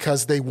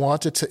because they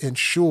wanted to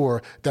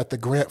ensure that the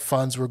grant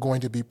funds were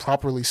going to be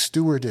properly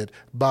stewarded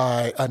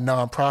by a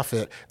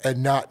nonprofit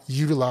and not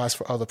utilized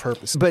for other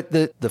purposes. But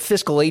the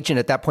fiscal agent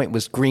at that point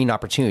was Green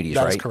Opportunities,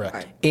 right? That is correct.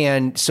 Right.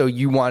 And so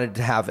you wanted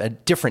to have a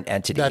different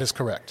entity. That is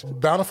correct.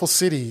 Bountiful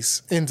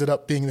Cities ended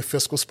up being the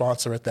fiscal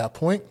sponsor at that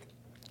point.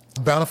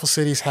 Bountiful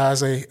Cities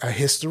has a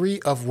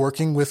history of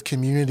working with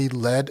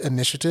community-led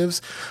initiatives.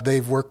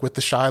 They've worked with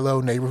the Shiloh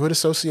Neighborhood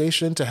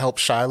Association to help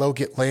Shiloh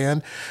get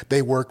land.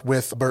 They worked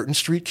with Burton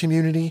Street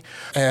community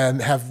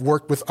and have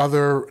worked with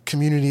other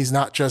communities,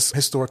 not just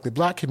historically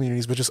Black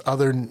communities, but just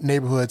other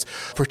neighborhoods,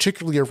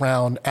 particularly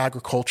around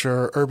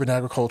agriculture, urban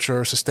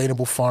agriculture,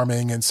 sustainable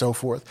farming, and so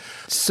forth.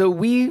 So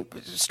we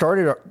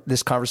started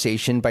this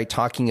conversation by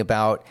talking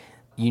about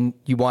you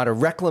want a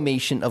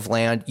reclamation of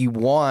land. You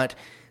want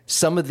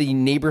some of the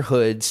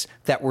neighborhoods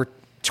that were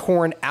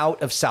torn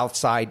out of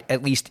Southside,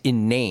 at least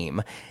in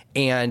name,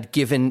 and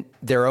given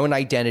their own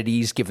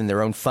identities, given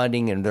their own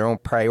funding and their own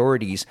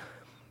priorities,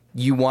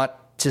 you want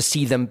to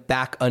see them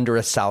back under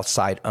a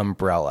Southside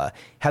umbrella.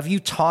 Have you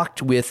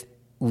talked with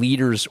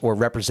leaders or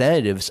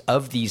representatives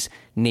of these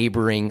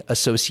neighboring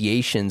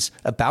associations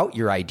about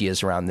your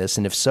ideas around this?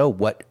 And if so,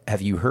 what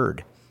have you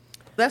heard?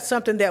 That's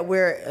something that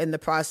we're in the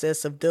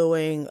process of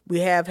doing. We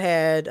have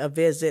had a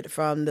visit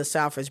from the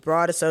Southridge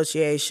Broad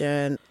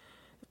Association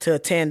to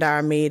attend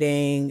our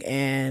meeting,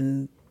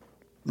 and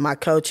my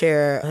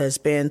co-chair has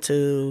been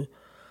to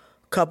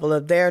a couple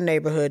of their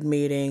neighborhood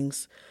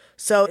meetings.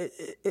 So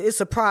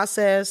it's a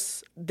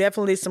process,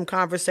 definitely some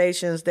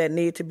conversations that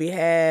need to be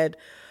had.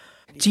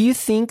 Do you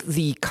think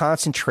the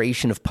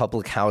concentration of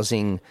public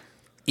housing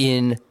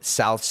in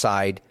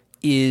Southside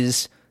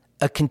is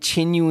a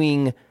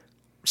continuing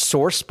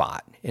sore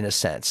spot in a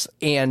sense,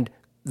 and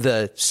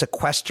the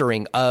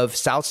sequestering of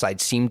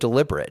Southside seemed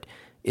deliberate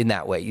in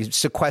that way,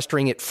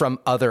 sequestering it from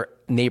other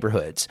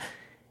neighborhoods?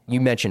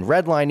 You mentioned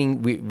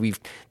redlining. We've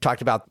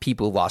talked about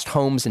people who lost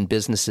homes and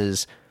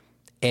businesses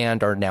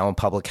and are now in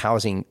public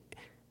housing.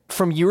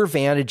 From your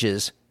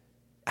vantages,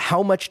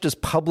 how much does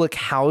public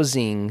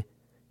housing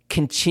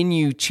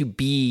continue to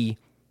be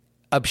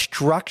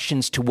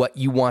obstructions to what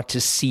you want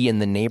to see in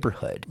the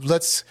neighborhood?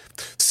 Let's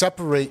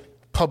separate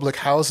public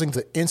housing,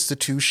 the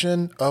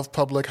institution of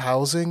public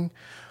housing,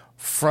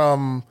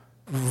 from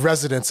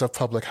residents of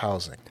public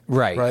housing.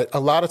 Right. A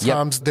lot of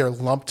times they're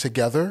lumped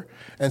together.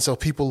 And so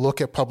people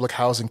look at public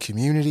housing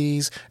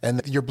communities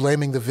and you're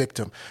blaming the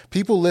victim.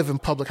 People live in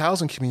public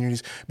housing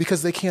communities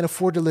because they can't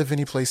afford to live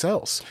anyplace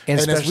else.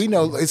 And as we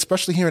know,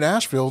 especially here in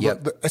Asheville,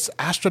 it's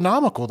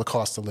astronomical, the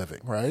cost of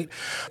living, right?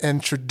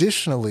 And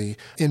traditionally,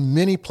 in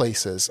many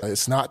places,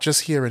 it's not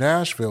just here in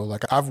Asheville.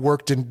 Like I've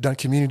worked and done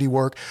community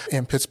work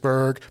in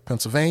Pittsburgh,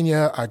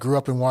 Pennsylvania. I grew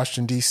up in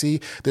Washington,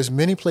 D.C. There's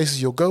many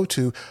places you'll go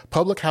to.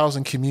 Public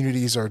housing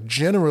communities are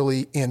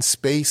generally in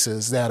spaces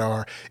that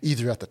are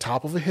either at the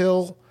top of a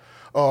hill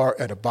or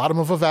at the bottom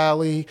of a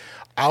valley,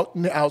 out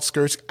in the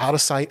outskirts, out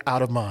of sight,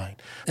 out of mind.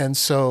 And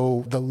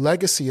so the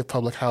legacy of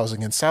public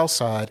housing in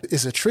Southside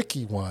is a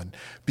tricky one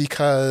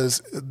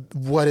because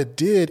what it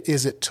did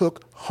is it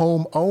took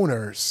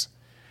homeowners,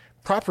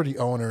 property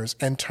owners,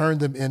 and turned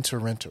them into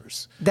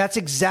renters. That's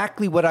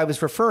exactly what I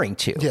was referring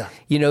to. Yeah.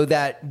 You know,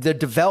 that the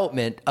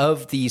development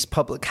of these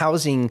public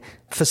housing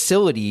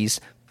facilities,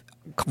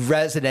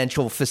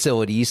 residential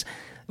facilities,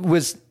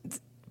 was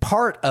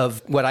part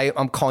of what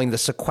I'm calling the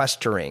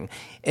sequestering.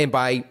 And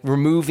by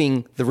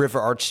removing the River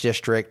Arts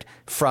District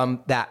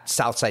from that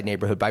Southside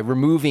neighborhood, by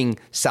removing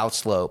South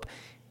Slope,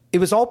 it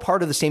was all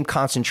part of the same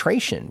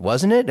concentration,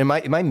 wasn't it? Am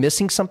I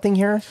missing something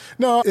here?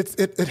 No,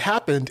 it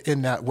happened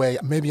in that way.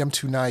 Maybe I'm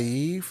too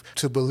naive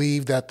to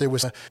believe that there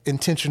was an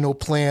intentional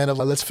plan of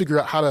let's figure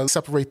out how to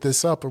separate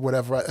this up or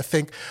whatever. I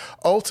think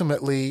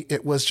ultimately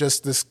it was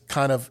just this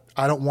kind of,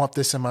 I don't want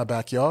this in my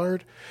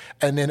backyard.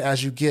 And then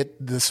as you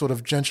get the sort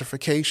of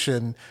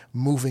gentrification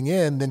moving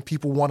in, then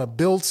people want to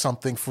build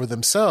something for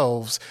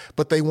themselves,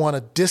 but they want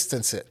to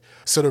distance it.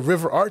 So the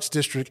River Arts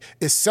District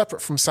is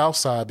separate from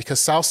Southside because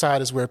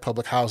Southside is where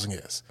public housing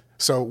is.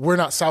 So we're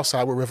not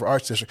Southside, we're River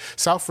Arts District.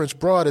 South French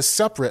Broad is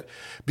separate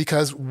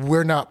because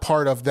we're not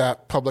part of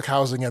that public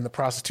housing and the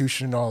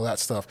prostitution and all that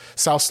stuff.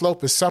 South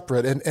Slope is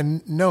separate.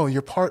 And no,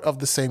 you're part of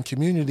the same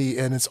community,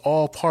 and it's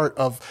all part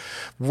of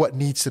what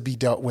needs to be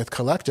dealt with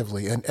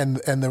collectively. And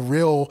the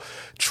real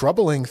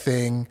troubling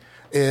thing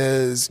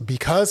is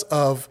because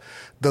of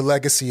the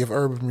legacy of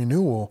urban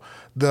renewal,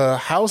 the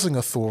housing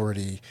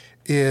authority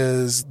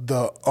is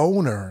the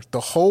owner,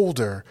 the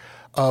holder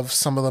of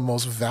some of the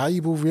most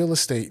valuable real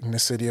estate in the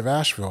city of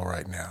Asheville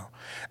right now.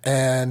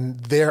 And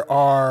there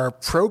are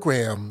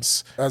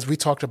programs, as we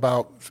talked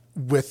about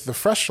with the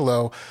Fresh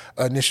Flow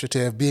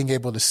initiative, being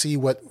able to see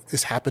what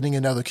is happening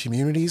in other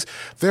communities.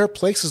 There are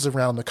places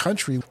around the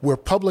country where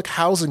public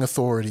housing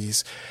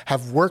authorities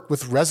have worked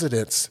with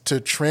residents to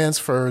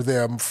transfer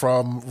them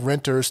from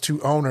renters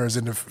to owners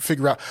and to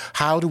figure out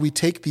how do we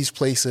take these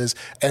places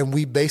and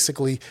we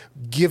basically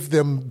give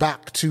them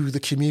back to the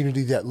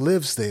community that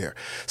lives there.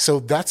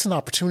 So that's an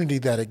opportunity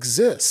that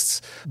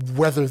exists.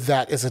 Whether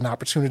that is an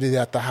opportunity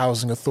that the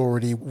housing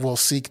authority will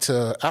seek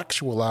to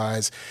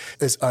actualize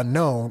is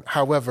unknown.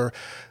 However,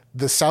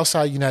 the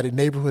Southside United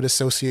Neighborhood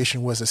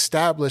Association was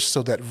established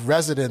so that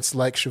residents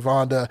like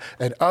Shavonda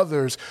and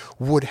others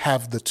would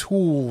have the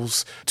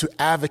tools to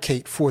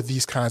advocate for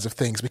these kinds of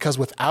things, because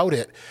without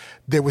it,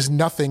 there was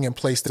nothing in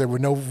place. There were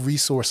no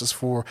resources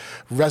for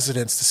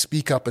residents to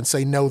speak up and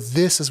say, no,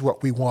 this is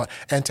what we want,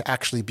 and to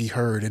actually be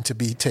heard and to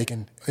be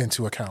taken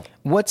into account.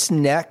 What's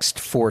next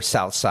for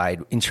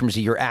Southside in terms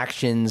of your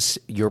actions,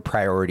 your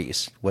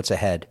priorities? What's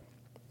ahead?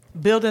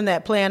 Building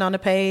that plan on the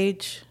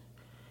page,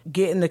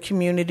 getting the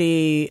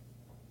community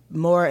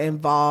more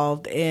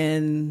involved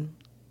in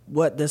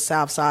what the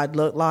South Side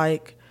looked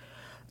like.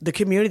 The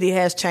community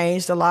has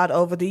changed a lot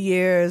over the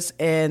years,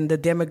 and the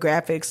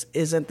demographics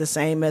isn't the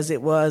same as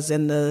it was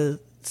in the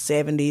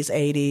 70s,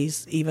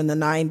 80s, even the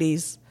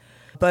 90s.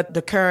 But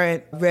the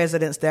current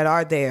residents that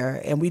are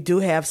there, and we do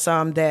have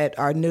some that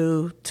are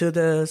new to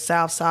the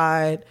South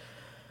Side.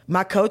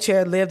 My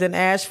co-chair lived in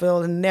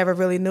Asheville and never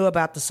really knew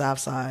about the South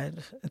Side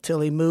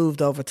until he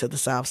moved over to the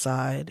South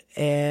Side.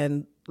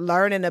 And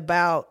learning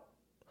about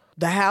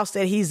the house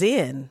that he's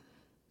in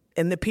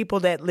and the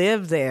people that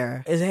live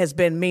there, it has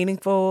been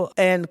meaningful.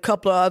 And a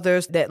couple of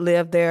others that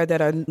live there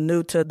that are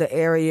new to the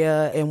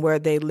area and where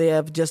they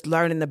live, just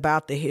learning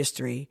about the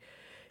history.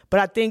 But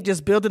I think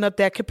just building up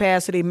that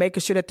capacity,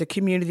 making sure that the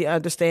community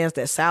understands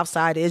that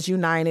Southside is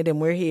united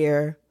and we're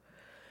here.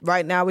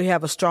 Right now we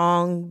have a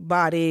strong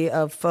body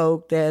of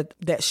folk that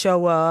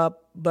show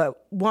up,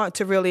 but want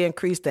to really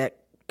increase that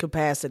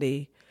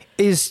capacity.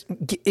 Is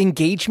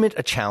engagement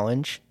a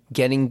challenge?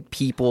 Getting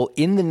people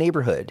in the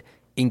neighborhood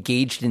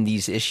engaged in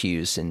these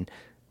issues and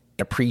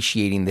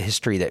appreciating the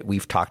history that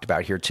we've talked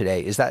about here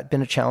today. Has that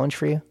been a challenge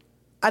for you?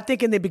 I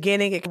think in the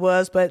beginning it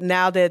was, but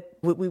now that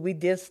we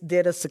just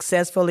did a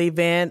successful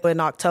event in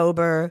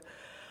October,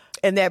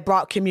 and that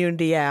brought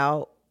community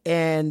out,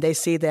 and they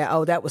see that,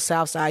 oh, that was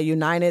Southside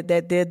United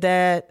that did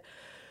that.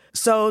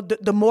 So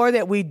the more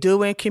that we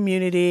do in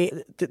community,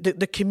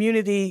 the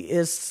community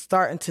is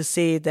starting to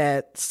see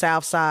that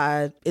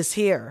Southside is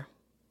here.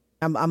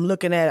 I'm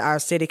looking at our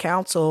city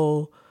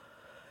council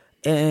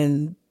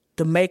and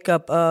the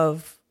makeup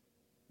of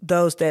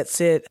those that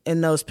sit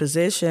in those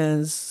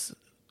positions.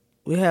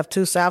 We have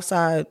 2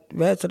 Southside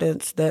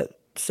residents that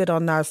sit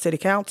on our city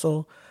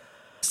council.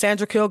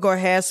 Sandra Kilgore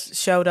has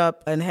showed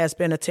up and has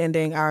been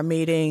attending our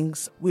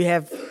meetings. We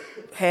have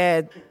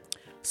had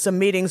some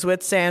meetings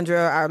with Sandra,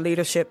 our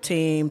leadership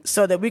team,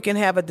 so that we can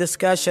have a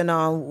discussion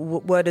on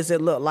what does it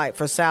look like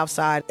for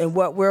Southside and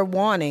what we're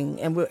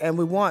wanting. And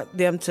we want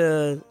them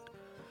to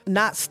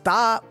not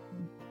stop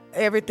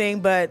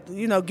everything, but,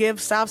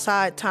 give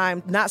Southside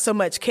time, not so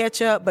much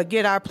catch up, but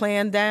get our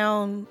plan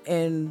down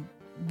and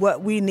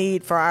what we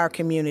need for our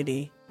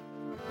community.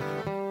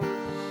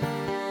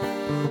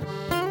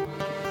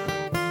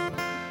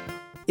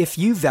 If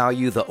you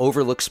value the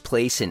Overlook's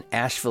place in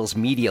Asheville's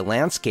media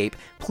landscape,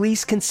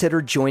 please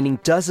consider joining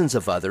dozens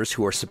of others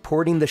who are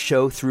supporting the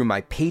show through my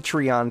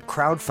Patreon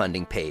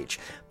crowdfunding page.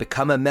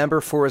 Become a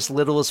member for as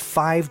little as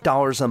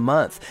 $5 a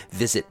month.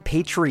 Visit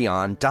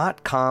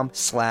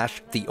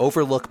patreon.com/The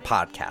Overlook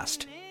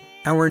Podcast.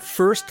 Our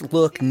First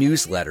Look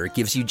newsletter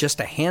gives you just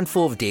a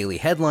handful of daily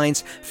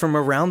headlines from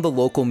around the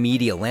local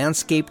media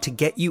landscape to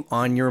get you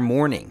on your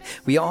morning.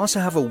 We also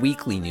have a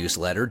weekly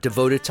newsletter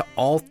devoted to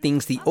all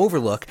things The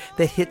Overlook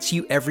that hits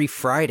you every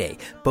Friday.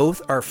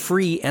 Both are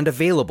free and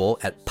available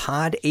at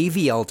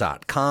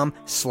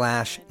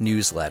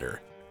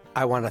podavl.com/newsletter.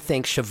 I want to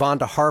thank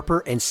Shavonda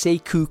Harper and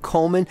Sekou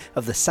Coleman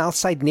of the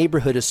Southside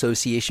Neighborhood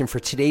Association for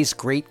today's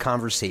great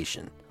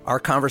conversation. Our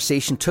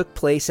conversation took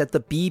place at the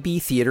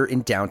BB Theater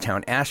in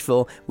downtown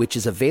Asheville, which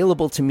is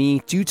available to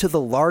me due to the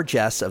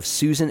largesse of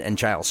Susan and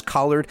Giles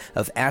Collard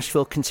of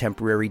Asheville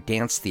Contemporary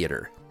Dance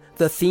Theater.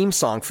 The theme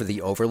song for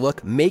The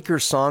Overlook,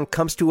 Maker's Song,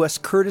 comes to us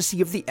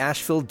courtesy of the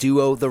Asheville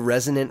duo The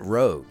Resonant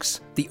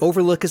Rogues. The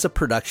Overlook is a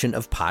production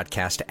of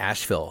Podcast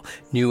Asheville.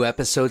 New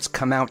episodes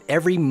come out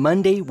every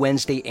Monday,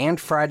 Wednesday,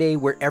 and Friday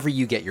wherever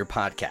you get your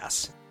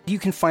podcasts. You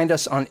can find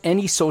us on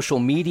any social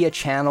media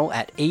channel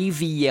at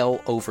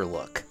AVL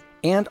Overlook.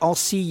 And I'll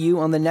see you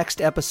on the next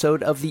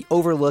episode of The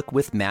Overlook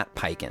with Matt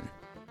Peiken.